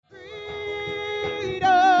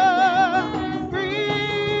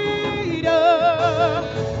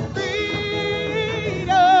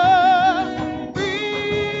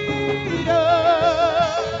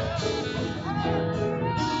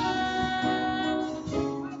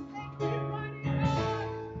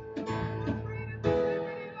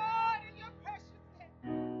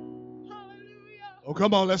Oh,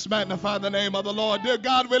 come on, let's magnify the name of the Lord. Dear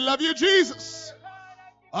God, we love you, Jesus.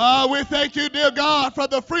 We thank you, dear God, for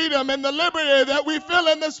the freedom and the liberty that we feel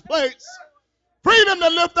in this place. Freedom to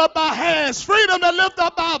lift up our hands. Freedom to lift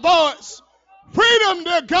up our voice. Freedom,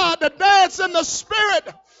 dear God, to dance in the Spirit.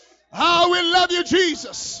 We love you,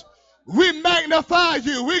 Jesus. We magnify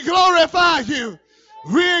you. We glorify you.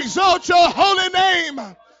 We exalt your holy name.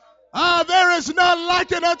 There is none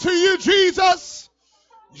like it unto you, Jesus.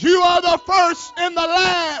 You are the first and the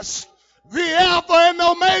last, the Alpha and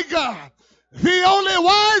the Omega, the only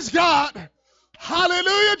wise God.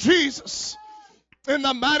 Hallelujah, Jesus. In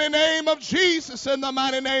the mighty name of Jesus, in the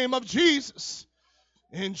mighty name of Jesus.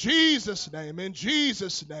 In Jesus' name, in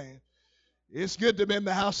Jesus' name. It's good to be in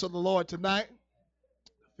the house of the Lord tonight.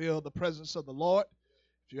 Feel the presence of the Lord.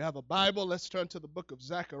 If you have a Bible, let's turn to the book of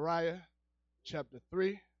Zechariah, chapter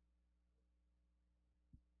 3.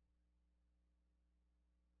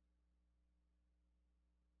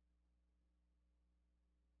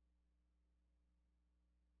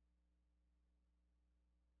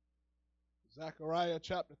 Zechariah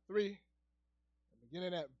chapter 3,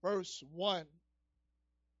 beginning at verse 1.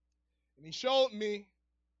 And he showed me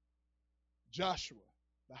Joshua,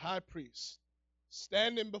 the high priest,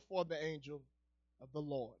 standing before the angel of the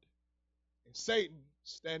Lord, and Satan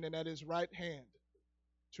standing at his right hand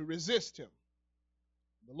to resist him.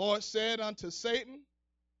 The Lord said unto Satan,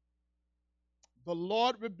 The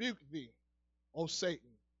Lord rebuke thee, O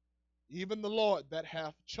Satan, even the Lord that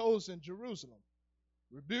hath chosen Jerusalem,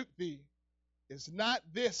 rebuke thee. Is not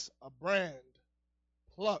this a brand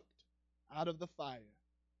plucked out of the fire?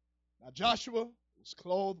 Now Joshua was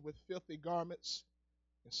clothed with filthy garments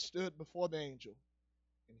and stood before the angel.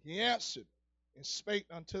 And he answered and spake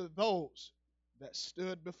unto those that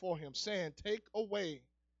stood before him, saying, Take away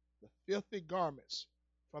the filthy garments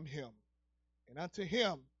from him. And unto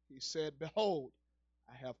him he said, Behold,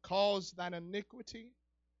 I have caused thine iniquity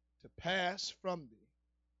to pass from thee,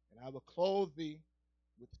 and I will clothe thee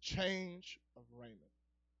with change of raiment.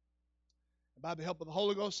 And by the help of the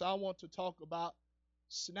Holy Ghost, I want to talk about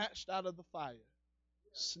snatched out of the fire.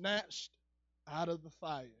 Snatched out of the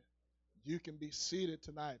fire. You can be seated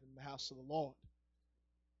tonight in the house of the Lord.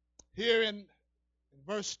 Here in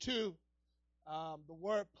verse 2, the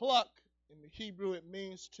word pluck, in the Hebrew, it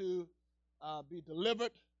means to be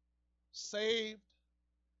delivered, saved,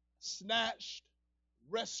 snatched,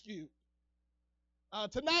 rescued.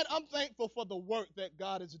 Tonight, I'm thankful for the work that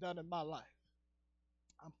God has done in my life.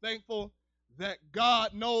 I'm thankful that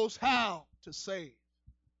God knows how to save,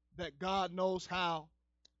 that God knows how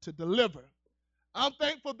to deliver. I'm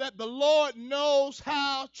thankful that the Lord knows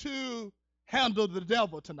how to handle the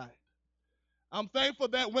devil tonight. I'm thankful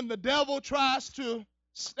that when the devil tries to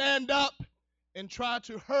stand up and try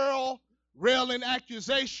to hurl railing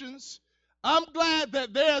accusations, I'm glad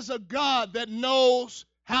that there's a God that knows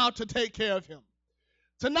how to take care of him.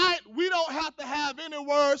 Tonight, we don't have to have any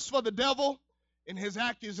words for the devil in his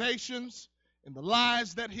accusations, in the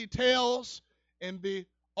lies that he tells, in the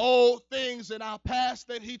old things in our past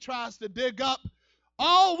that he tries to dig up.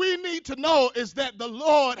 All we need to know is that the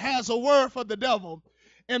Lord has a word for the devil.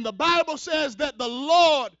 And the Bible says that the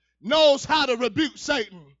Lord knows how to rebuke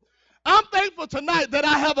Satan. I'm thankful tonight that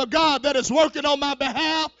I have a God that is working on my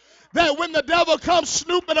behalf, that when the devil comes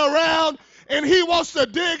snooping around and he wants to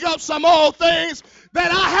dig up some old things,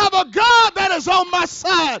 that I have a God that is on my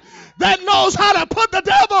side, that knows how to put the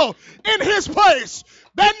devil in his place,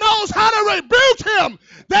 that knows how to rebuke him,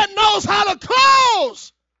 that knows how to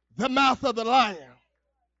close the mouth of the lion.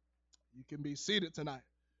 You can be seated tonight.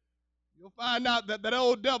 You'll find out that that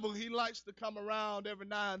old devil, he likes to come around every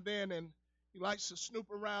now and then, and he likes to snoop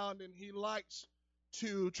around, and he likes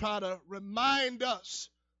to try to remind us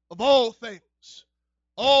of old things,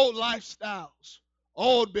 old lifestyles,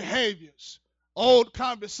 old behaviors, old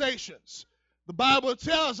conversations. The Bible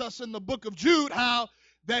tells us in the book of Jude how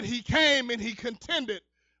that he came and he contended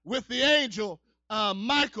with the angel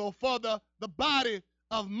Michael for the body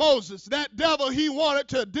of Moses. That devil, he wanted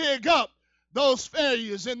to dig up those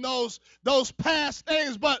failures and those past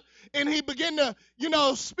things, and he began to,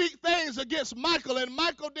 speak things against Michael, and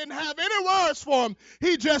Michael didn't have any words for him.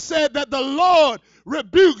 He just said that the Lord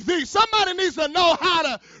rebuke thee. Somebody needs to know how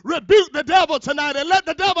to rebuke the devil tonight and let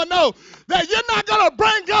the devil know that you're not going to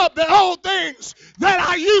bring up the old things that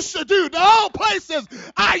I used to do, the old places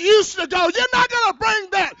I used to go. You're not going to bring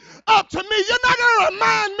that up to me. You're not going to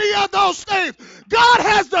remind me of those things. God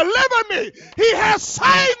has delivered me. He has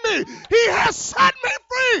saved me. He has set me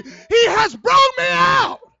free. He has brought me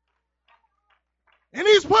out. And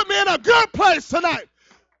he's put me in a good place tonight.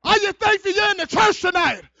 Are you thankful you're in the church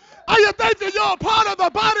tonight? Are you thankful you're a part of the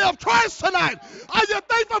body of Christ tonight? Are you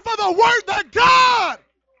thankful for the work that God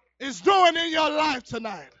is doing in your life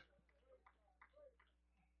tonight?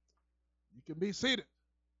 You can be seated.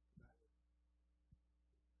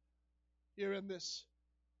 Here in this,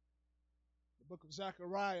 the book of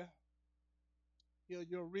Zechariah, here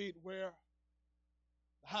you'll read where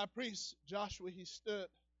the high priest Joshua, he stood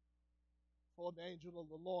before the angel of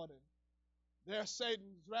the Lord, and there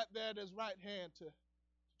Satan's right there at his right hand to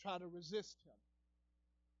try to resist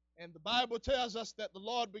him. And the Bible tells us that the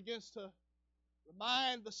Lord begins to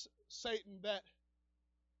remind Satan that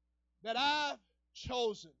I've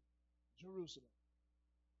chosen Jerusalem.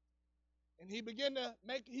 And he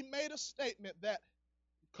made a statement that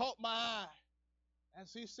caught my eye.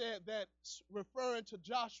 As he said that, referring to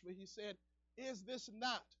Joshua, he said, "Is this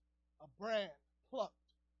not a brand plucked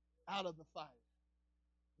out of the fire?"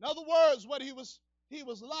 In other words, what he was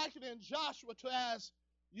likening Joshua to, as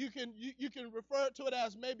you can refer to it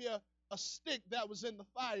as maybe a stick that was in the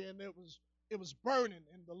fire and it was burning,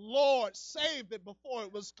 and the Lord saved it before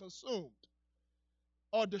it was consumed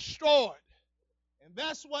or destroyed. And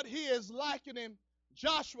that's what he is likening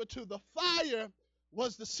Joshua to. The fire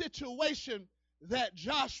was the situation that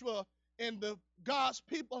Joshua and the God's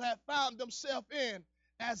people had found themselves in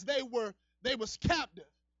as they was captive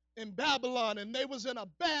in Babylon, and they was in a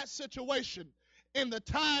bad situation. And the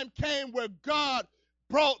time came where God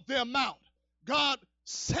brought them out. God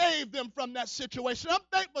saved them from that situation. I'm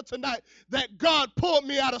thankful tonight that God pulled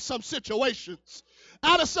me out of some situations.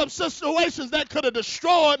 Out of some situations that could have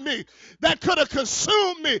destroyed me, that could have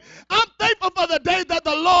consumed me. I'm thankful for the day that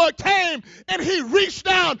the Lord came and he reached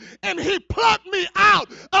down and he plucked me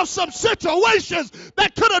out of some situations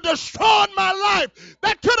that could have destroyed my life,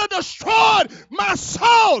 that could have destroyed my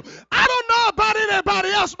soul. I don't know about anybody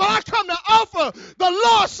else, but I come to offer the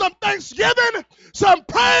Lord some thanksgiving, some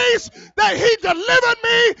praise that he delivered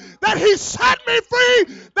me, that he set me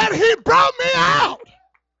free, that he brought me out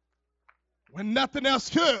when nothing else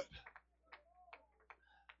could.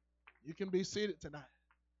 You can be seated tonight.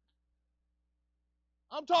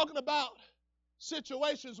 I'm talking about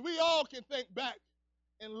situations. We all can think back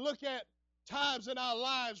and look at times in our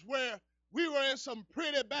lives where we were in some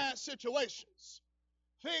pretty bad situations.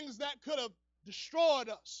 Things that could have destroyed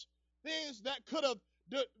us. Things that could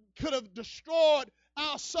have destroyed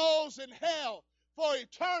our souls in hell for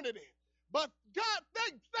eternity. But God,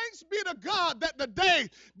 thanks be to God that the day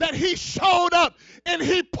that he showed up and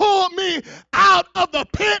he pulled me out of the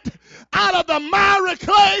pit, out of the miry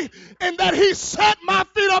clay, and that he set my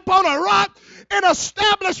feet up on a rock and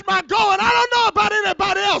established my going. I don't know about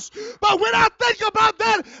anybody else, but when I think about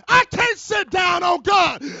that, I can't sit down on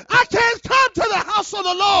God. I can't come to the house of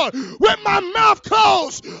the Lord with my mouth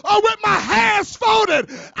closed or with my hands folded.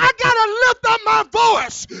 I got to lift up my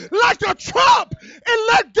voice like a trump and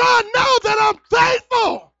let God know that I'm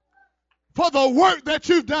thankful for the work that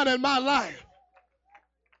you've done in my life.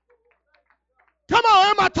 Come on,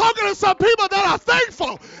 am I talking to some people that are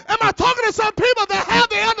thankful? Am I talking to some people that have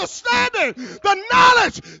the understanding, the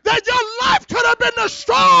knowledge that your life could have been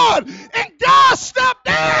destroyed and God stepped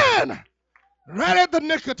in right at the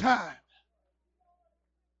nick of time?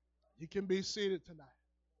 You can be seated tonight.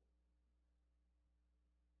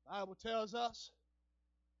 The Bible tells us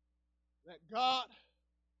that God,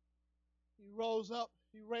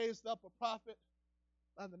 he raised up a prophet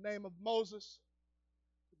by the name of Moses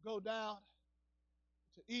to go down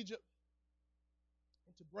to Egypt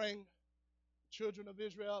and to bring the children of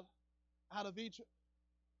Israel out of Egypt.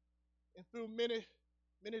 And through many,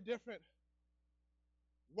 many different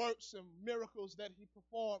works and miracles that he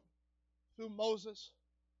performed through Moses,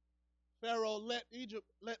 Pharaoh let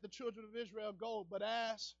the children of Israel go. But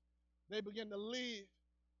as they began to leave,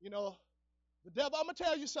 the devil, I'm going to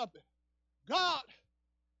tell you something. God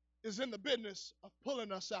is in the business of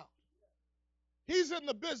pulling us out. He's in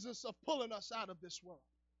the business of pulling us out of this world.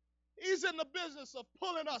 He's in the business of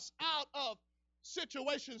pulling us out of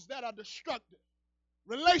situations that are destructive,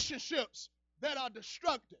 relationships that are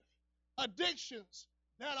destructive, addictions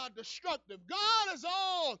that are destructive. God is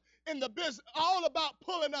all in the business, all about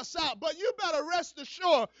pulling us out. But you better rest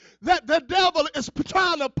assured that the devil is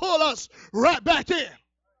trying to pull us right back in.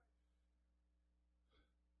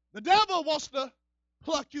 The devil wants to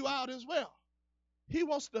pluck you out as well. He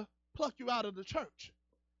wants to pluck you out of the church.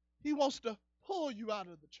 He wants to pull you out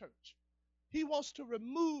of the church. He wants to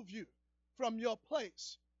remove you from your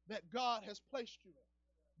place that God has placed you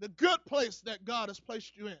in, the good place that God has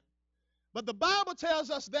placed you in. But the Bible tells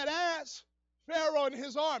us that as Pharaoh and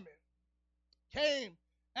his army came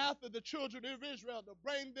after the children of Israel to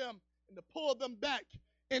bring them and to pull them back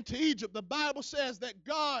into Egypt, the Bible says that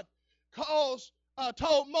God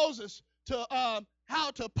told Moses to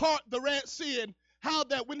how to part the Red Sea, and how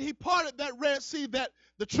that when he parted that Red Sea, that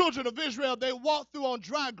the children of Israel, they walked through on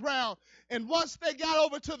dry ground. And once they got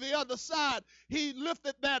over to the other side, he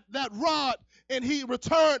lifted that rod and he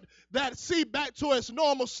returned that sea back to its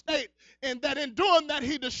normal state. And that in doing that,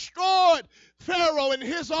 he destroyed Pharaoh and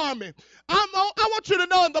his army. I want you to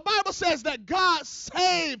know, and the Bible says that God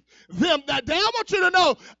saved them that day. I want you to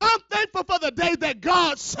know, I'm thankful for the day that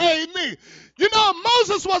God saved me. You know,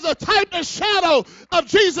 Moses was a type and shadow of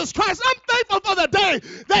Jesus Christ. I'm thankful for the day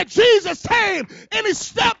that Jesus came and he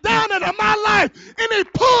stepped down into my life and he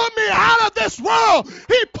pulled me out of this world.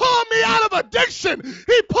 He pulled me out of addiction.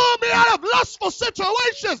 He pulled me out of lustful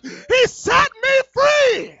situations. He set me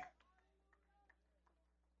free.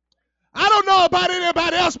 I don't know about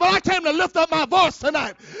anybody else, but I came to lift up my voice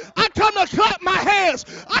tonight. I come to clap my hands.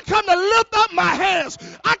 I come to lift up my hands.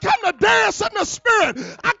 I come to dance in the spirit.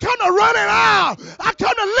 I come to run it out. I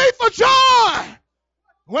come to leap for joy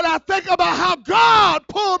when I think about how God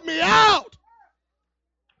pulled me out.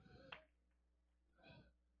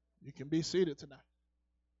 You can be seated tonight.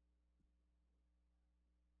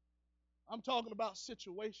 I'm talking about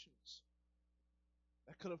situations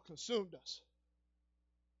that could have consumed us.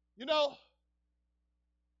 You know,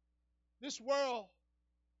 this world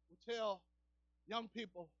will tell young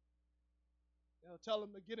people, they'll tell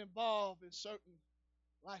them to get involved in certain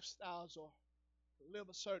lifestyles or to live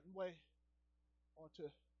a certain way or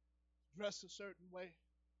to dress a certain way,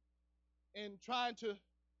 and trying to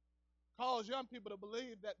cause young people to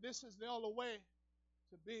believe that this is the only way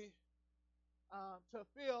to be, to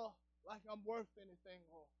feel like I'm worth anything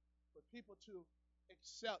or for people to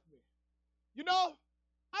accept me. You know,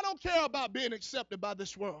 I don't care about being accepted by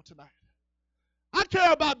this world tonight. I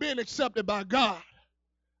care about being accepted by God.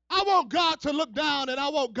 I want God to look down and I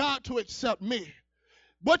want God to accept me.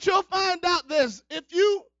 But you'll find out this, if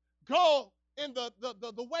you go in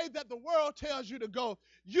the way that the world tells you to go,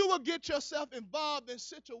 you will get yourself involved in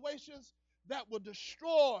situations that will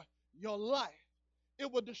destroy your life. It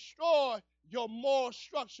will destroy your moral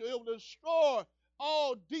structure. It will destroy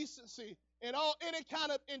all decency and any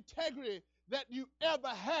kind of integrity that you ever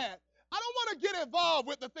had. I don't want to get involved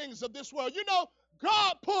with the things of this world. You know,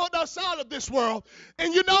 God pulled us out of this world.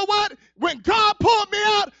 And you know what? When God pulled me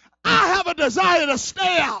out, I have a desire to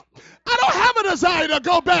stay out. I don't have a desire to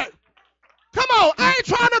go back. Come on, I ain't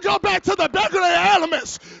trying to go back to the beggarly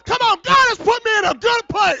elements. Come on, God has put me in a good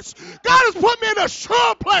place. God has put me in a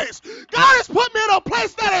sure place. God has put me in a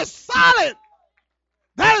place that is solid,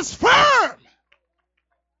 that is firm.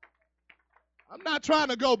 I'm not trying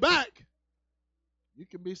to go back. You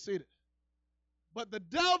can be seated. But the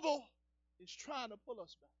devil is trying to pull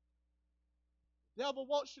us back. The devil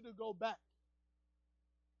wants you to go back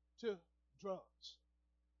to drugs.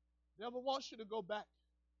 The devil wants you to go back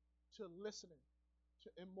to listening to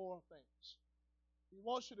immoral things. He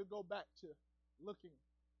wants you to go back to looking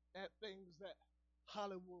at things that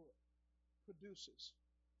Hollywood produces,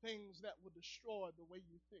 things that will destroy the way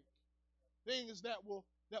you think, things that will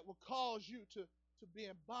cause you to be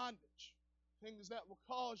in bondage, things that will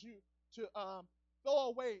cause you to throw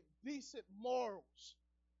away decent morals.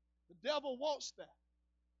 The devil wants that.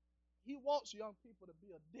 He wants young people to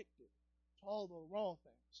be addicted to all the wrong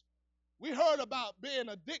things. We heard about being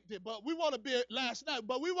addicted, but we want to be last night,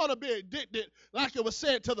 but we want to be addicted like it was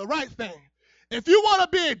said to the right thing. If you want to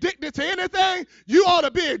be addicted to anything, you ought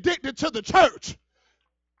to be addicted to the church.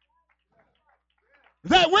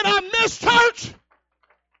 That when I miss church,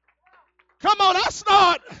 come on,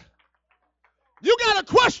 you got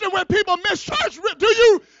to question when people miss church.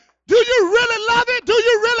 Do you really love it? Do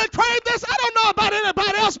you really crave this? I don't know about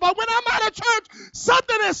anybody else, but when I'm out of church,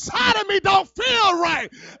 something inside of me don't feel right.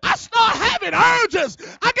 I start having urges.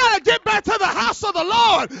 I got to get back to the house of the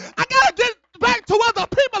Lord. I got to get back to where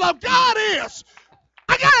the people of God is.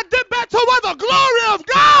 I got to get back to where the glory of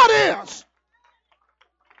God is.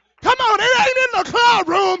 Come on, it ain't in the club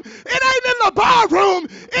room. It ain't in the bar room.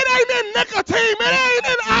 It ain't in nicotine. It ain't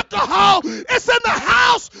in alcohol. It's in the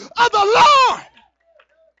house of the Lord.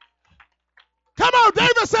 Come on,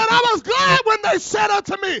 David said, I was glad when they said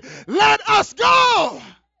unto me, let us go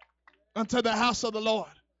unto the house of the Lord.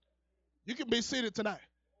 You can be seated tonight.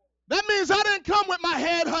 That means I didn't come with my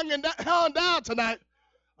head hung down tonight.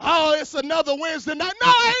 Oh, it's another Wednesday night. No,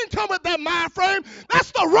 I ain't come with that mind frame. That's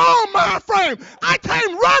the wrong mind frame. I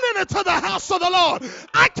came running into the house of the Lord.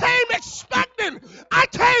 I came expecting.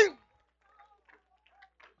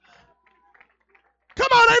 Come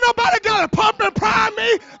on, ain't nobody got to pump and prime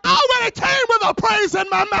me. I already came with a praise in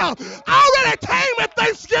my mouth. I already came with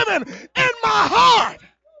thanksgiving in my heart.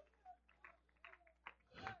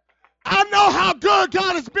 I know how good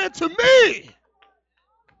God has been to me.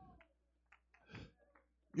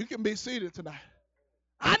 You can be seated tonight.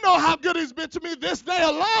 I know how good he's been to me this day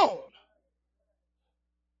alone.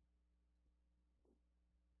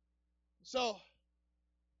 So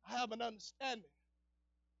I have an understanding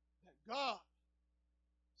that God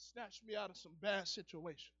snatched me out of some bad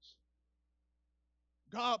situations.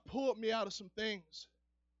 God pulled me out of some things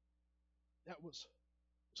that was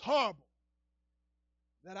horrible,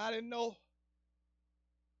 that I didn't know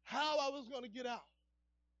how I was going to get out,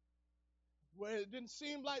 where it didn't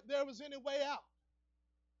seem like there was any way out.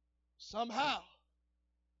 Somehow,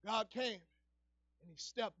 God came and he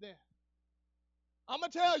stepped in. I'm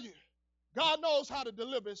going to tell you, God knows how to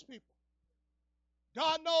deliver his people.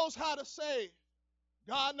 God knows how to save.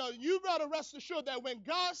 God knows. You better rest assured that when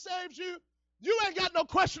God saves you, you ain't got no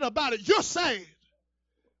question about it. You're saved.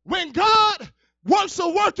 When God works a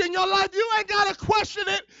work in your life, you ain't got to question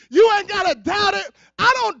it. You ain't got to doubt it.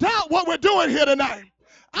 I don't doubt what we're doing here tonight.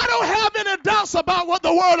 I don't have any doubts about what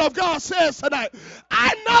the Word of God says tonight.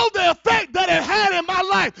 I know the effect that it had in my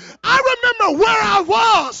life. I remember where I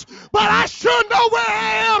was, but I sure know where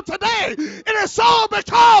I am today. And it's all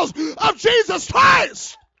because of Jesus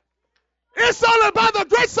Christ. It's only by the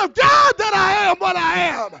grace of God that I am what I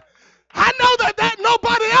am. I know that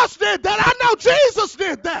nobody else did that. I know Jesus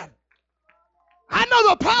did that. I know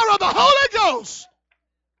the power of the Holy Ghost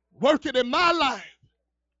working in my life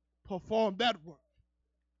performed that work.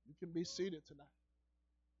 You can be seated tonight.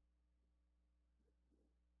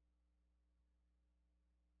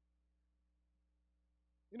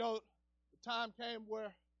 You know, the time came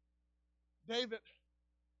where David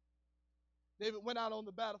went out on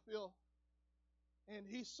the battlefield and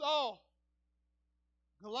he saw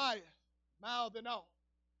Goliath mouthing off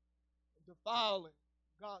and defiling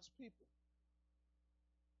God's people.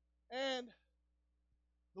 And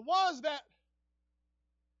the ones that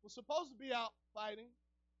were supposed to be out fighting,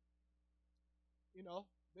 you know,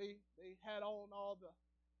 they had on all the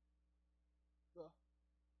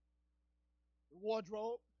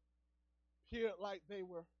wardrobe, appeared like they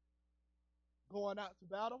were going out to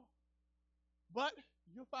battle. But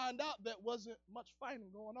you find out that wasn't much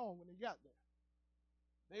fighting going on when they got there.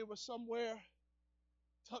 They were somewhere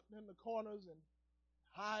tucked in the corners and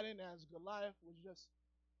hiding as Goliath was just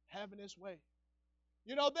having his way.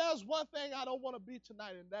 You know, there's one thing I don't want to be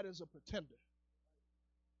tonight, and that is a pretender.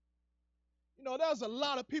 You know, there's a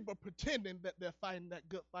lot of people pretending that they're fighting that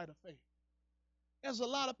good fight of faith. There's a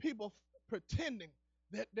lot of people pretending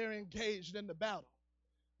that they're engaged in the battle.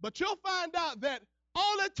 But you'll find out that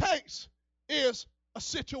all it takes is a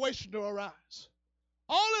situation to arise.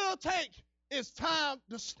 All it'll take is time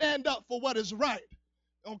to stand up for what is right.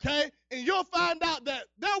 Okay? And you'll find out that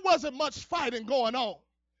there wasn't much fighting going on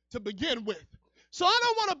to begin with. So I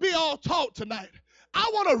don't want to be all talk tonight. I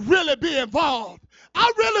want to really be involved.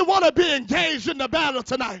 I really want to be engaged in the battle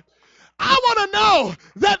tonight. I want to know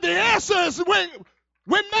that the answer is when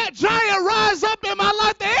that giant rises up in my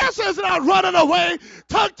life, the answer is not running away,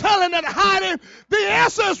 tuck-telling and hiding. The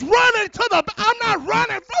answer is running to the, I'm not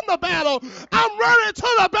running from the battle. I'm running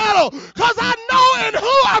to the battle because I know in who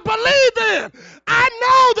I believe in. I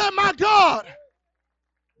know that my God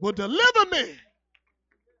will deliver me.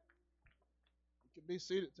 You can be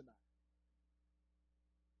seated tonight.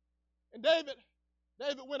 And David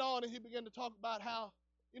went on and he began to talk about how,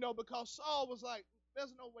 you know, because Saul was like,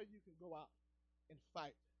 there's no way you can go out and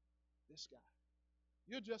fight this guy.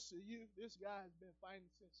 You're just a youth. This guy has been fighting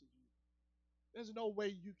since a youth. There's no way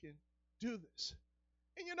you can do this.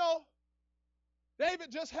 And you know,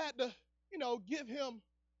 David just had to, you know, give him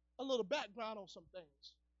a little background on some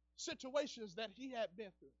things, situations that he had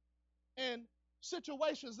been through. And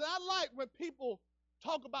situations that I like when people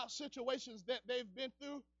talk about situations that they've been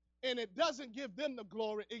through and it doesn't give them the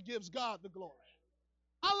glory, it gives God the glory.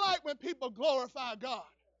 I like when people glorify God.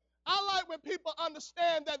 I like when people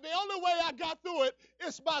understand that the only way I got through it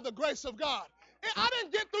is by the grace of God. And I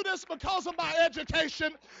didn't get through this because of my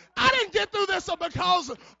education. I didn't get through this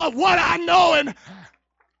because of what I know and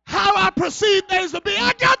how I perceive things to be.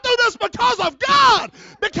 I got through this because of God,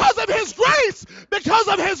 because of his grace, because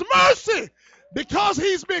of his mercy, because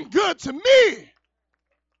he's been good to me.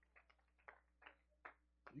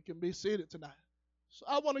 You can be seated tonight. So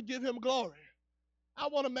I want to give him glory. I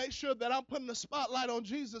want to make sure that I'm putting the spotlight on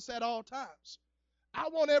Jesus at all times. I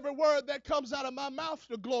want every word that comes out of my mouth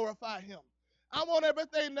to glorify him. I want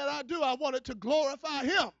everything that I do, I want it to glorify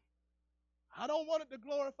him. I don't want it to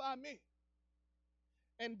glorify me.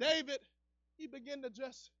 And David, he began to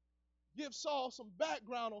just give Saul some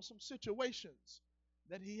background on some situations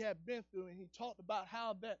that he had been through. And he talked about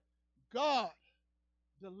how that God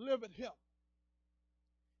delivered him.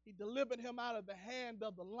 He delivered him out of the hand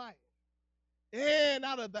of the lion and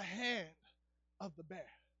out of the hand of the bear.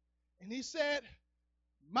 And he said,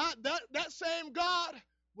 that same God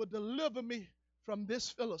will deliver me from this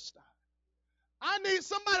Philistine.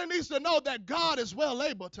 Somebody needs to know that God is well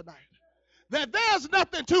able tonight. That there's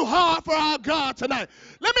nothing too hard for our God tonight.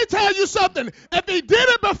 Let me tell you something. If he did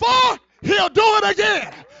it before, he'll do it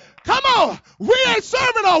again. Come on. We ain't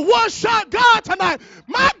serving a one-shot God tonight.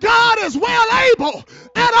 My God is well able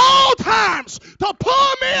at all times to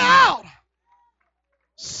pull me out,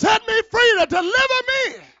 set me free, to deliver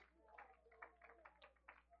me.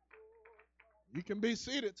 You can be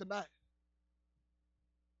seated tonight.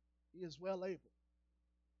 He is well able.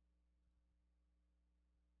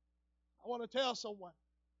 I want to tell someone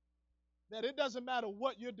that it doesn't matter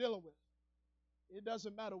what you're dealing with. It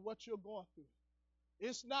doesn't matter what you're going through.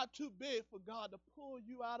 It's not too big for God to pull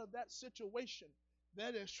you out of that situation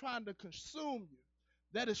that is trying to consume you,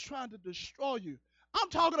 that is trying to destroy you. I'm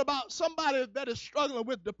talking about somebody that is struggling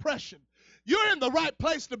with depression. You're in the right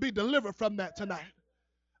place to be delivered from that tonight.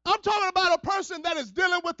 I'm talking about a person that is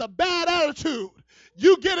dealing with a bad attitude.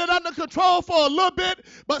 You get it under control for a little bit,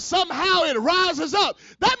 but somehow it rises up.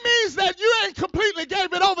 That means that you ain't completely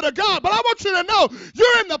gave it over to God. But I want you to know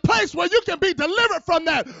you're in the place where you can be delivered from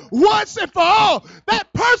that once and for all.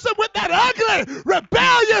 That person with that ugly,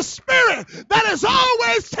 rebellious spirit that is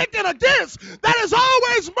always kicking against, that is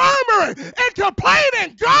always murmuring and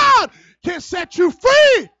complaining, God can set you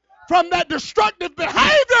free from that destructive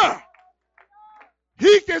behavior.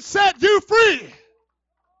 He can set you free.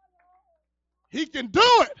 He can do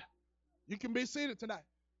it. You can be seated tonight.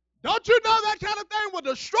 Don't you know that kind of thing will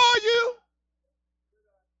destroy you?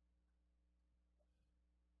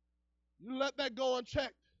 You let that go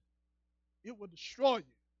unchecked, it will destroy you.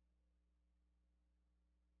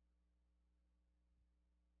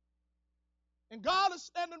 And God is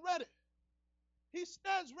standing ready. He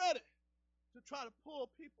stands ready to try to pull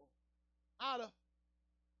people out of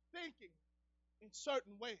thinking in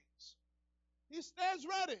certain ways. He stands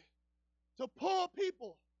ready to pull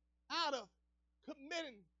people out of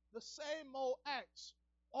committing the same old acts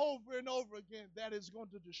over and over again that is going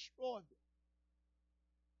to destroy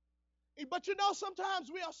them. But you know, sometimes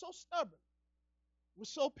we are so stubborn. We're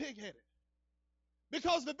so pig-headed.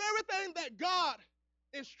 Because the very thing that God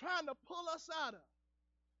is trying to pull us out of,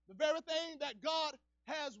 the very thing that God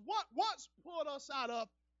has once pulled us out of,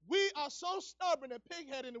 we are so stubborn and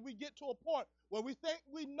pig-headed, and we get to a point where we think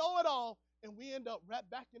we know it all, and we end up right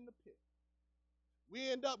back in the pit. We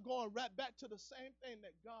end up going right back to the same thing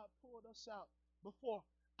that God pulled us out before.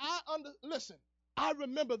 Listen, I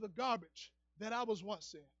remember the garbage that I was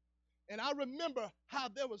once in, and I remember how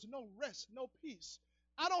there was no rest, no peace.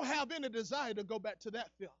 I don't have any desire to go back to that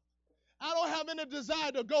filth. I don't have any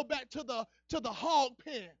desire to go back to the hog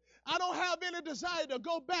pen. I don't have any desire to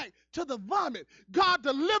go back to the vomit. God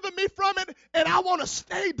delivered me from it, and I want to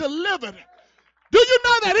stay delivered. Do you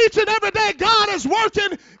know that each and every day God is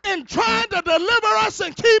working and trying to deliver us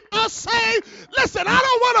and keep us safe? Listen, I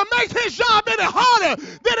don't want to make his job any harder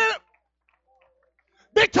than it,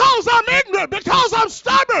 because I'm ignorant, because I'm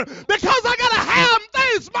stubborn, because I got to have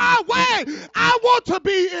things my way. I want to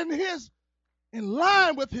be in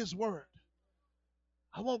line with his word.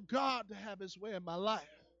 I want God to have his way in my life.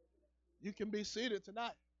 You can be seated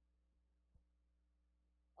tonight.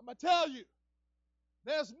 I'm going to tell you,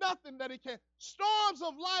 there's nothing that he can't. Storms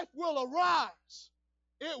of life will arise.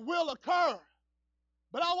 It will occur.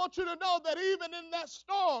 But I want you to know that even in that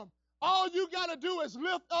storm, all you got to do is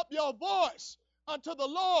lift up your voice unto the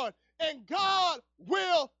Lord, and God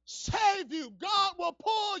will save you. God will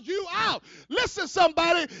pull you out. Listen,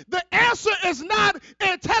 somebody, the answer is not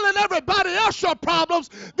in telling everybody else your problems.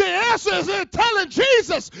 The answer is in telling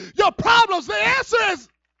Jesus your problems. The answer is,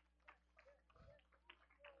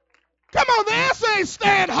 come on, the answer ain't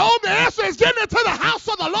staying home. The answer is getting into the house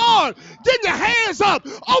of the Lord, getting your hands up,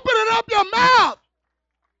 opening up your mouth,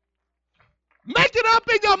 making up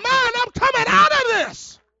in your mind, I'm coming out of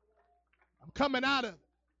this. I'm coming out of it.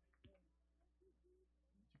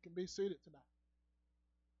 You can be seated tonight.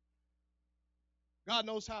 God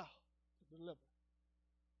knows how to deliver.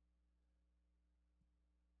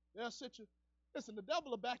 Listen, the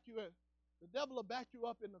devil will back you in. The devil will back you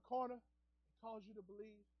up in the corner and cause you to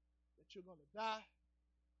believe that you're going to die,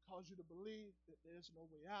 cause you to believe that there's no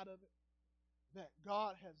way out of it, that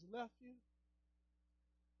God has left you.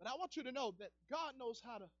 But I want you to know that God knows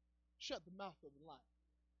how to shut the mouth of the lion.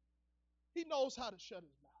 He knows how to shut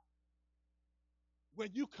his mouth. When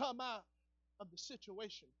you come out of the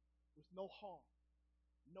situation with no harm,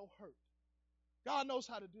 no hurt. God knows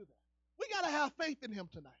how to do that. We got to have faith in him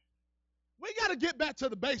tonight. We got to get back to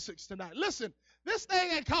the basics tonight. Listen, this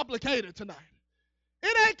thing ain't complicated tonight.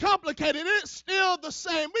 It ain't complicated. It's still the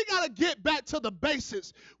same. We got to get back to the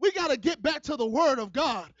basics. We got to get back to the Word of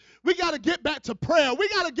God. We got to get back to prayer. We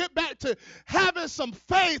got to get back to having some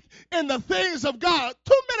faith in the things of God.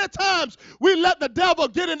 Too many times we let the devil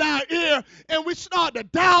get in our ear and we start to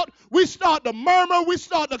doubt. We start to murmur. We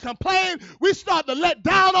start to complain. We start to let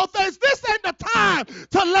down on things. This ain't the time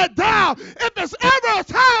to let down. If there's ever a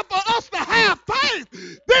time for us to have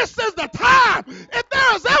faith, this is the time. If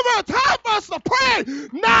there is ever a time for us to pray,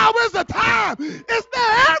 now is the time. Is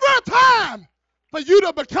there ever a time for you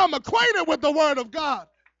to become acquainted with the Word of God?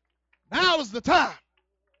 Now is the time.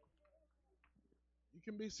 You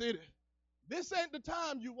can be seated. This ain't the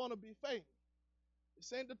time you want to be faint.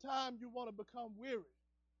 This ain't the time you want to become weary.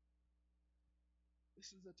 This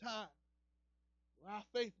is the time where our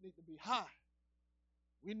faith needs to be high.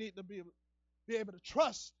 We need to be able to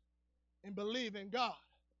trust and believe in God.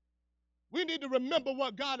 We need to remember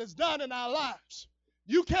what God has done in our lives.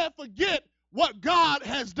 You can't forget what God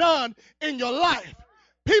has done in your life.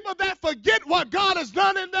 People that forget what God has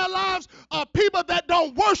done in their lives are people that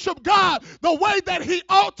don't worship God the way that he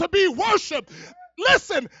ought to be worshiped.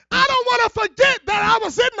 Listen, I don't want to forget that I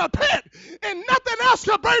was in the pit and nothing else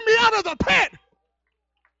could bring me out of the pit.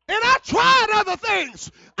 And I tried other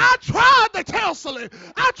things. I tried the counseling.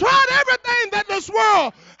 I tried everything that this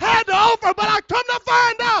world had to offer, but I come to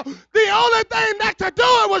find out the only thing that could do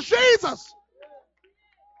it was Jesus.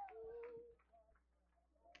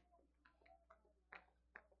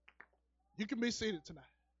 You can be seated tonight.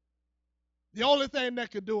 The only thing that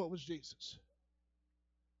could do it was Jesus.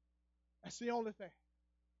 That's the only thing.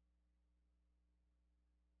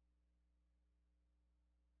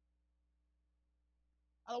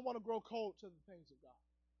 I don't want to grow cold to the things of God.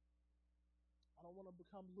 I don't want to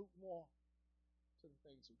become lukewarm to the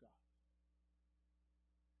things of God.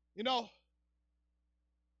 You know,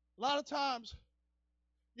 a lot of times,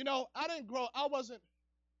 we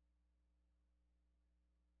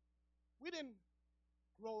didn't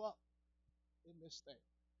grow up in this thing.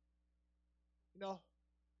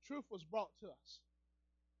 Truth was brought to us.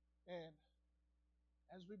 And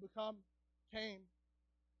as we came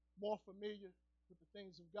more familiar with the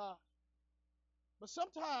things of God. But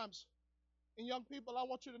sometimes, in young people, I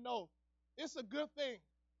want you to know, it's a good thing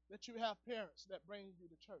that you have parents that bring you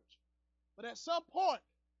to church. But at some point,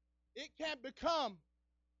 it can't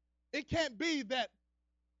be that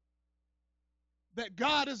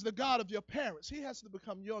God is the God of your parents. He has to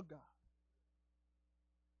become your God.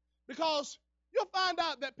 Because you'll find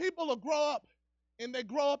out that people will grow up and they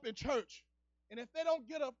grow up in church. And if they don't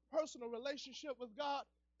get a personal relationship with God,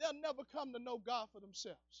 they'll never come to know God for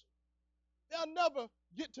themselves. They'll never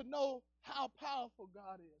get to know how powerful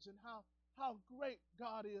God is and how great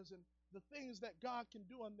God is and the things that God can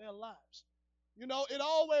do in their lives. It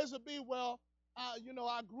always will be,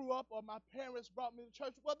 I grew up or my parents brought me to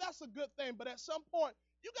church. Well, that's a good thing, but at some point,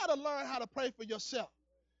 you got to learn how to pray for yourself.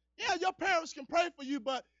 Yeah, your parents can pray for you,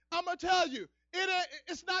 but I'm going to tell you,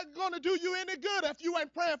 it's not going to do you any good if you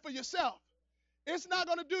ain't praying for yourself. It's not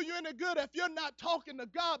going to do you any good if you're not talking to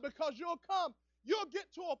God, because you'll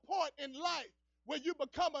get to a point in life where you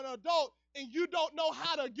become an adult and you don't know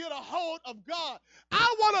how to get a hold of God.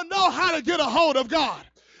 I want to know how to get a hold of God.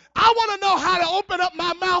 I want to know how to open up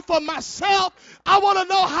my mouth for myself. I want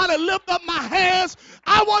to know how to lift up my hands.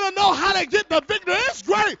 I want to know how to get the victory. It's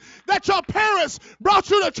great that your parents brought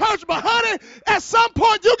you to church, but honey, at some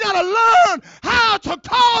point you got to learn how to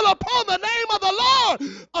call upon the name of the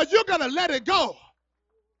Lord, or you're going to let it go.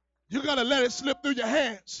 You're going to let it slip through your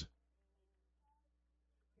hands.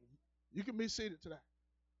 You can be seated today.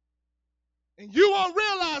 And you won't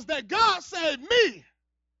realize that God saved me.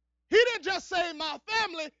 He didn't just save my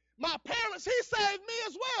family, my parents. He saved me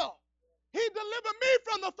as well. He delivered me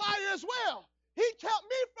from the fire as well. He kept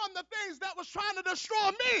me from the things that was trying to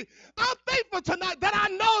destroy me. I'm thankful tonight that I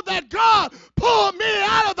know that God pulled me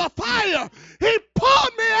out of the fire. He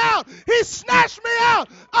pulled me out. He snatched me out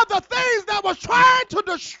of the things that was trying to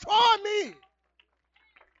destroy me.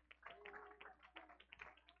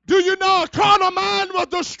 Do you know a carnal mind will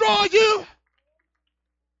destroy you?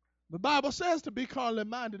 The Bible says to be carnally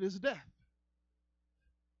minded is death.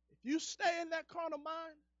 If you stay in that carnal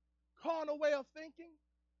mind, carnal way of thinking,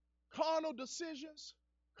 carnal decisions,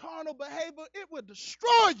 carnal behavior, it will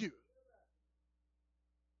destroy you.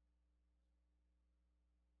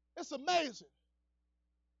 It's amazing.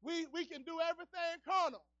 We can do everything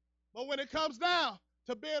carnal, but when it comes down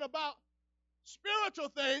to being about spiritual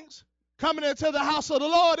things, coming into the house of the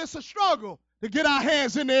Lord, it's a struggle to get our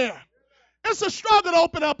hands in the air. It's a struggle to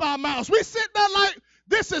open up our mouths. We sit there like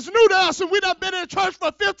this is new to us, and we done been in church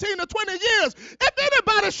for 15 to 20 years. If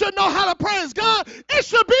anybody should know how to praise God, it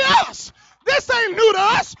should be us. This ain't new to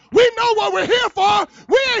us. We know what we're here for.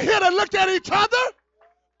 We ain't here to look at each other.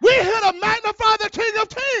 We're here to magnify the King of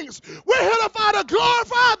Kings. We're here to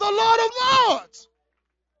glorify the Lord of Lords.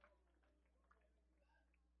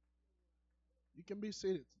 You can be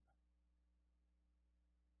seated.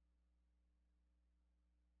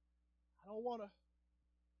 I don't want to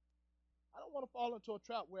fall into a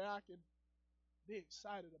trap where I can be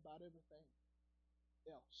excited about everything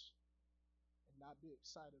else and not be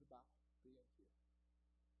excited about being here.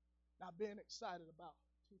 Not being excited about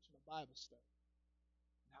teaching a Bible study.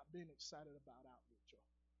 Not being excited about outreach or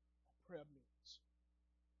prayer meetings.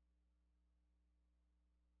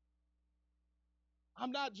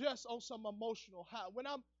 I'm not just on some emotional high. When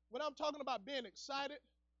I'm talking about being excited,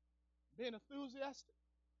 being enthusiastic,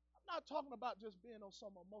 I'm not talking about just being on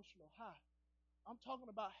some emotional high. I'm talking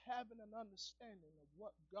about having an understanding of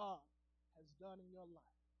what God has done in your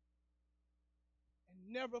life.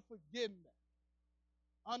 And never forgetting that.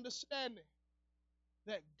 Understanding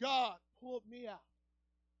that God pulled me out.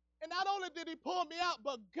 And not only did he pull me out,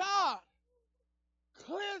 but God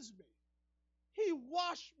cleansed me. He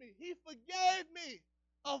washed me. He forgave me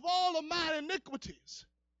of all of my iniquities.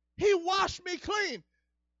 He washed me clean.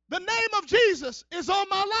 The name of Jesus is on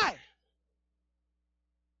my life.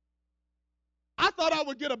 I thought I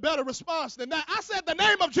would get a better response than that. I said the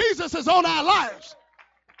name of Jesus is on our lives.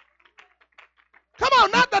 Come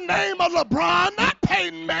on, not the name of LeBron, not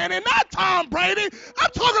Peyton Manning, not Tom Brady.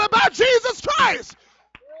 I'm talking about Jesus Christ.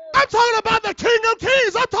 I'm talking about the King of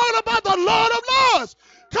Kings. I'm talking about the Lord of Lords.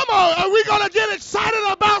 Come on, are we going to get excited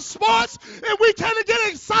about sports? And we can't get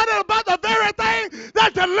excited about the very thing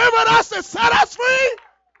that delivered us and set us free?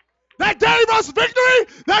 That gave us victory?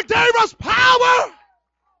 That gave us power?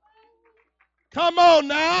 Come on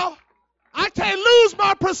now. I can't lose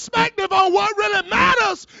my perspective on what really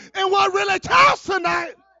matters and what really counts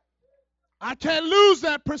tonight. I can't lose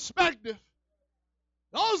that perspective.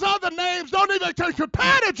 Those other names don't even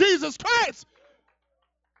compare to Jesus Christ.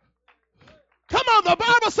 Come on, the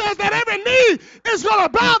Bible says that every knee is going to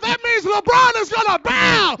bow. That means LeBron is going to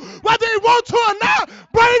bow, whether he wants to or not.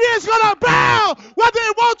 Brady is going to bow, whether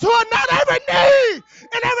he wants to or not. Every knee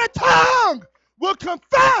and every tongue will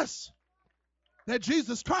confess that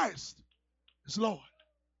Jesus Christ is Lord.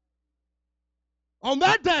 On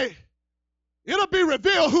that day, it'll be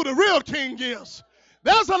revealed who the real king is.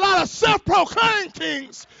 There's a lot of self-proclaimed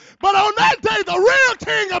kings, but on that day, the real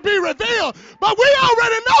king will be revealed. But we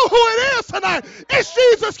already know who it is tonight. It's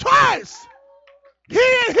Jesus Christ. He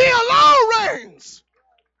and he alone reigns.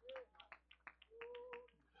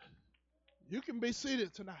 You can be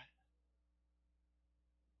seated tonight.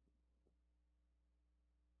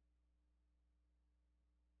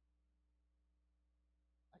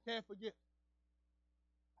 I can't forget.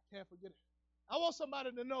 I can't forget it. I want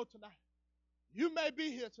somebody to know tonight. You may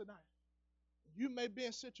be here tonight. You may be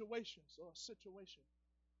in situations or a situation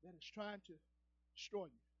that is trying to destroy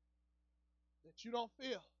you. That you don't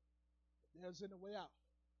feel that there's any way out.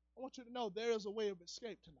 I want you to know there is a way of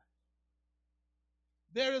escape tonight.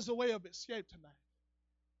 There is a way of escape tonight.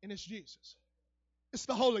 And it's Jesus. It's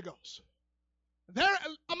the Holy Ghost.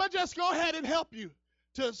 I'm going to just go ahead and help you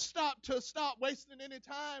to stop wasting any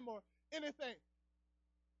time or anything.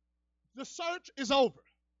 The search is over.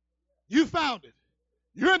 You found it.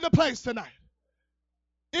 You're in the place tonight.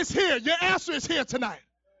 It's here. Your answer is here tonight.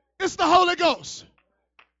 It's the Holy Ghost.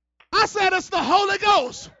 I said it's the Holy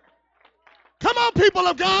Ghost. Come on, people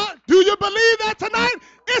of God. Do you believe that tonight?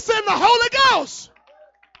 It's in the Holy Ghost.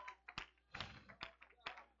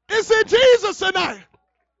 It's in Jesus tonight.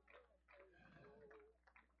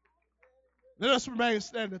 Let us remain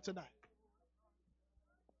standing tonight.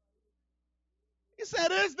 He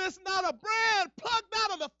said, is this not a brand plucked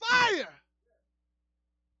out of the fire?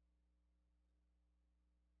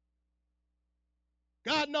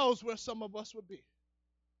 God knows where some of us would be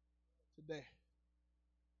today.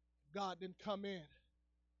 God didn't come in,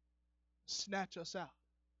 snatch us out,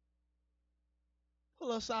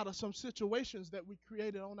 pull us out of some situations that we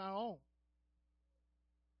created on our own.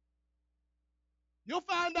 You'll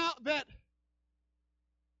find out that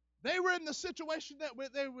they were in the situation that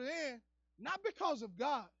they were in, not because of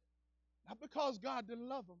God, not because God didn't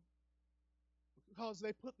love them, but because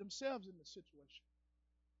they put themselves in the situation.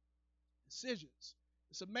 Decisions.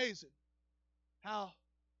 It's amazing how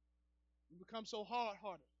we become so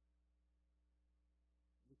hard-hearted.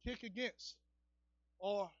 We kick against,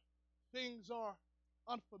 or things are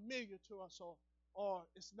unfamiliar to us, or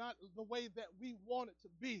it's not the way that we want it to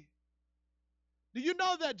be. Do you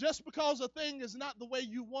know that just because a thing is not the way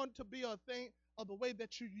you want to be, or a thing or the way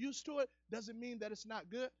that you're used to it, doesn't mean that it's not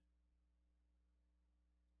good?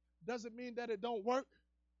 Doesn't mean that it don't work?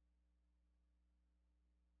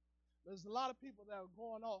 There's a lot of people that are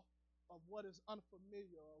going off of what is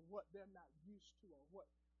unfamiliar, or what they're not used to, or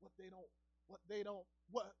what they don't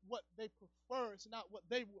what they prefer. It's not what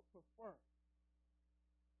they would prefer.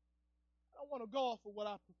 I don't want to go off of what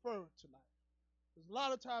I prefer tonight. Because a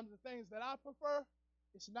lot of times the things that I prefer,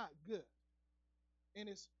 it's not good. And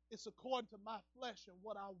it's according to my flesh and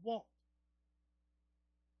what I want.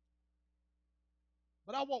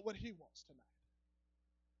 But I want what he wants tonight.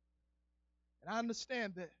 And I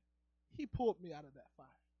understand that he pulled me out of that fire.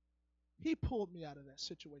 He pulled me out of that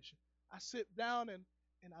situation. I sit down and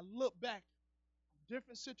I look back at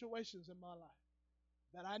different situations in my life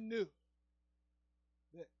that I knew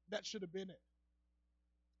that should have been it.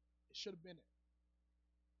 It should have been it.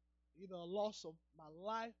 Either a loss of my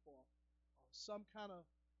life, or some kind of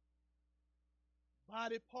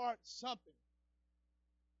body part, something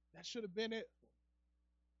that should have been it.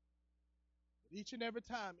 But each and every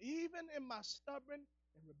time, even in my stubborn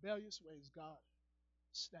and rebellious ways, God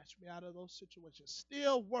snatched me out of those situations,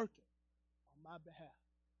 still working on my behalf.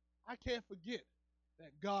 I can't forget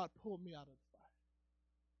that God pulled me out of the fire.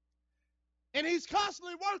 And he's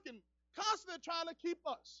constantly working, constantly trying to keep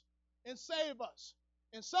us and save us.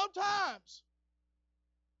 And sometimes,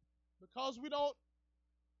 because we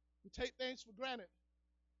take things for granted,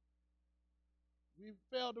 we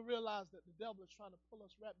fail to realize that the devil is trying to pull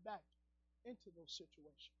us right back into those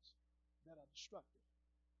situations that are destructive,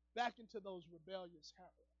 back into those rebellious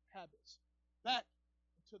habits, back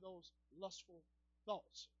into those lustful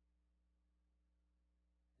thoughts.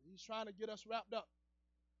 And he's trying to get us wrapped up.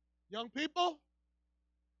 Young people,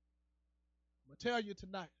 I'm going to tell you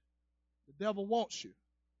tonight, the devil wants you.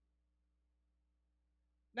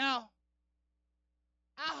 Now,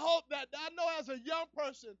 I hope that, I know as a young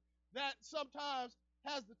person that sometimes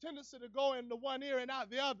has the tendency to go into one ear and out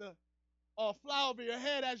the other, or fly over your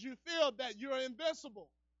head as you feel that you're invincible.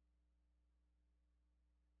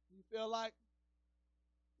 You feel like,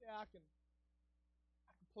 yeah, I can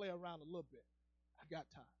play around a little bit. I got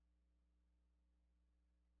time.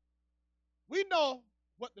 We know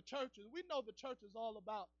what the church is. We know the church is all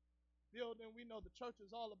about building. We know the church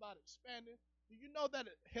is all about expanding. Do you know that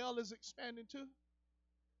hell is expanding too?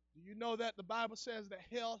 Do you know that the Bible says that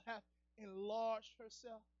hell hath enlarged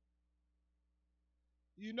herself?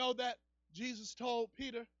 Do you know that Jesus told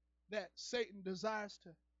Peter that Satan desires to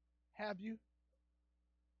have you?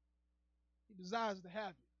 He desires to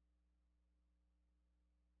have you.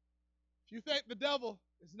 If you think the devil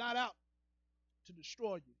is not out to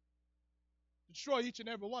destroy you, to destroy each and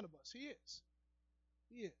every one of us, he is.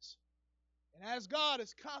 He is. And as God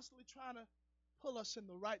is constantly trying to pull us in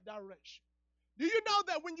the right direction. Do you know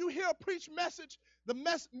that when you hear a preached message, the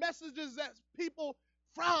messages that people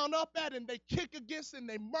frown up at and they kick against and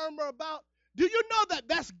they murmur about, do you know that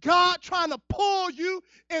that's God trying to pull you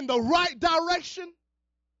in the right direction?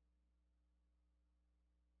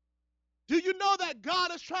 Do you know that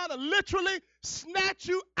God is trying to literally snatch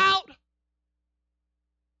you out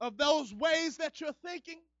of those ways that you're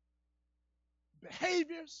thinking,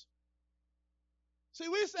 behaviors? See,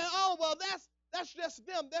 we say, oh, well, that's just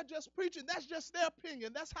them. They're just preaching. That's just their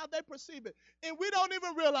opinion. That's how they perceive it. And we don't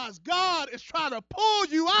even realize God is trying to pull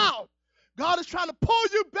you out. God is trying to pull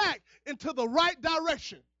you back into the right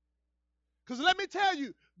direction. Because let me tell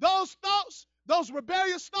you, those thoughts, those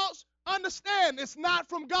rebellious thoughts, understand it's not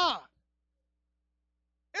from God.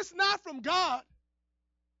 It's not from God.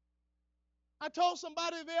 I told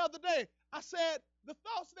somebody the other day, I said, the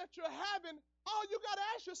thoughts that you're having, all you got to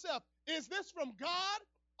ask yourself, is this from God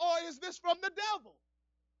or is this from the devil?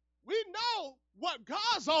 We know what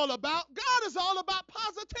God's all about. God is all about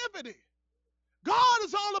positivity. God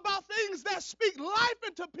is all about things that speak life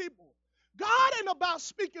into people. God ain't about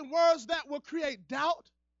speaking words that will create doubt.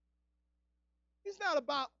 He's not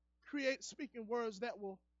about speaking words that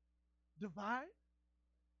will divide.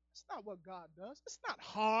 It's not what God does. It's not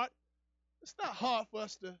hard. It's not hard for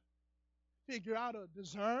us to figure out or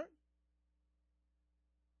discern.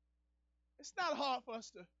 It's not hard for us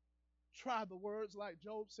to try the words, like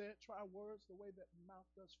Job said, try words the way that the mouth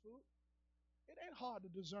does fruit. It ain't hard to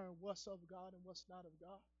discern what's of God and what's not of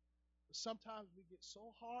God. But sometimes we get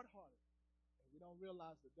so hard-hearted and we don't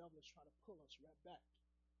realize the devil is trying to pull us right back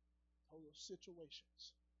to those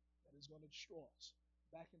situations that is going to destroy us,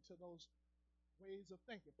 back into those ways of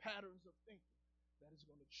thinking, patterns of thinking that is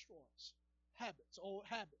going to destroy us. Habits, old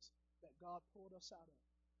habits that God pulled us out of,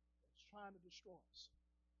 that's trying to destroy us.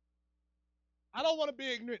 I don't want to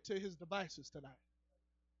be ignorant to his devices tonight.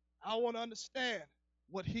 I want to understand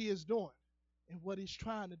what he is doing and what he's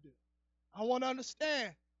trying to do. I want to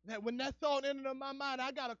understand that when that thought entered my mind,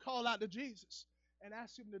 I got to call out to Jesus and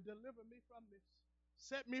ask him to deliver me from this,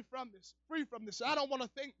 set me from this, free from this. I don't want to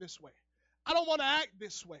think this way. I don't want to act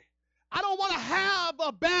this way. I don't want to have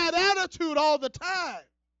a bad attitude all the time.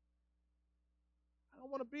 I don't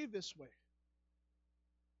want to be this way.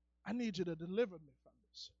 I need you to deliver me from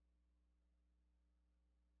this.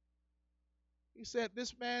 He said,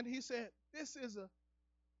 this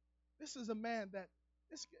is a man that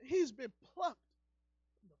he's been plucked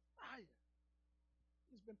from the fire.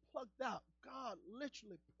 He's been plucked out. God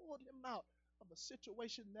literally pulled him out of a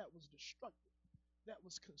situation that was destructive, that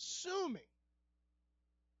was consuming.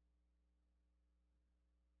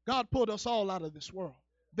 God pulled us all out of this world.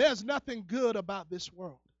 There's nothing good about this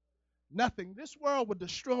world. Nothing. This world will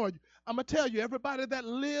destroy you. I'm going to tell you, everybody that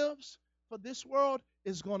lives for this world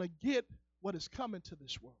is going to get what is coming to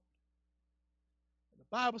this world. And the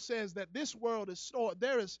Bible says that this world is stored.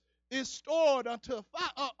 Is stored unto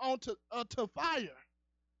fire.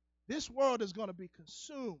 This world is going to be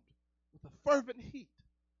consumed with a fervent heat.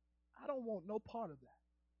 I don't want no part of that.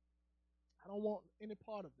 I don't want any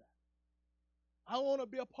part of that. I want to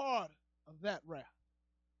be a part of that wrath.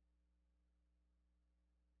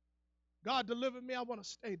 God delivered me. I want to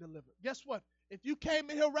stay delivered. Guess what? If you came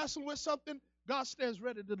in here wrestling with something, God stands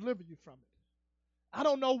ready to deliver you from it. I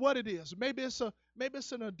don't know what it is. Maybe it's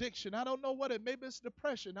an addiction. I don't know what it is. Maybe it's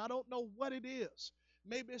depression. I don't know what it is.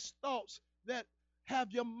 Maybe it's thoughts that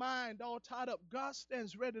have your mind all tied up. God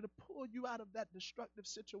stands ready to pull you out of that destructive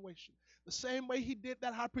situation. The same way he did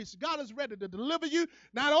that high priest. God is ready to deliver you.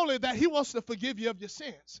 Not only that, he wants to forgive you of your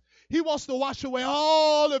sins. He wants to wash away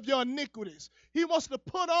all of your iniquities. He wants to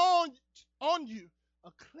put on you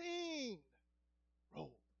a clean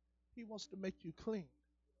robe. He wants to make you clean.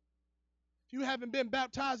 If you haven't been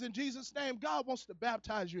baptized in Jesus' name, God wants to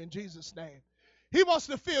baptize you in Jesus' name. He wants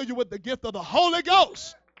to fill you with the gift of the Holy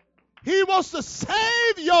Ghost. He wants to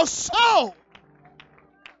save your soul.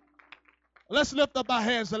 Let's lift up our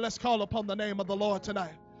hands and let's call upon the name of the Lord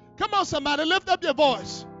tonight. Come on, somebody, lift up your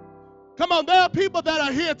voice. Come on, there are people that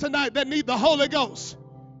are here tonight that need the Holy Ghost.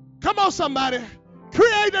 Come on, somebody.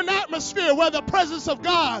 Create an atmosphere where the presence of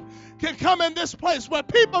God can come in this place, where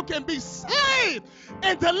people can be saved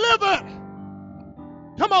and delivered.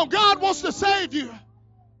 Come on, God wants to save you.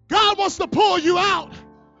 God wants to pull you out.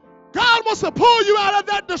 God wants to pull you out of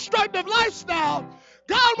that destructive lifestyle.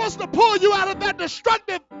 God wants to pull you out of that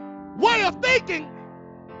destructive way of thinking.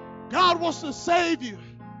 God wants to save you.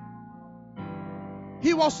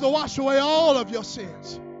 He wants to wash away all of your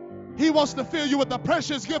sins. He wants to fill you with the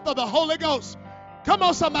precious gift of the Holy Ghost. Come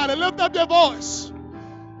on, somebody, lift up your voice.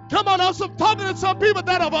 Come on, I'm talking to some people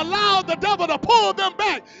that have allowed the devil to pull them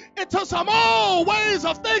back into some old ways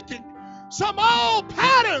of thinking, some old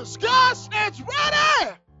patterns. God stands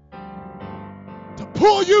ready to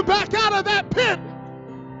pull you back out of that pit,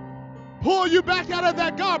 pull you back out of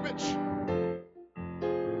that garbage.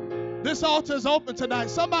 This altar is open tonight.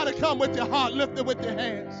 Somebody come with your heart lifted with your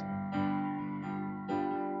hands.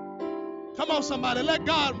 Come on, somebody. Let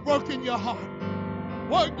God work in your heart.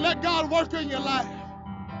 Let God work in your life.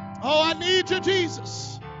 Oh, I need you,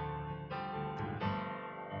 Jesus.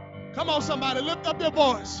 Come on, somebody. Lift up your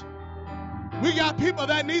voice. We got people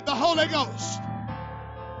that need the Holy Ghost.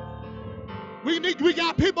 We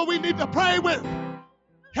got people we need to pray with.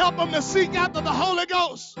 Help them to seek after the Holy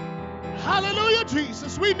Ghost. Hallelujah,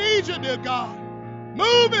 Jesus. We need you, dear God.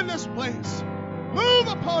 Move in this place. Move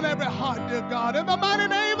upon every heart, dear God, in the mighty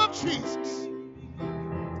name of Jesus.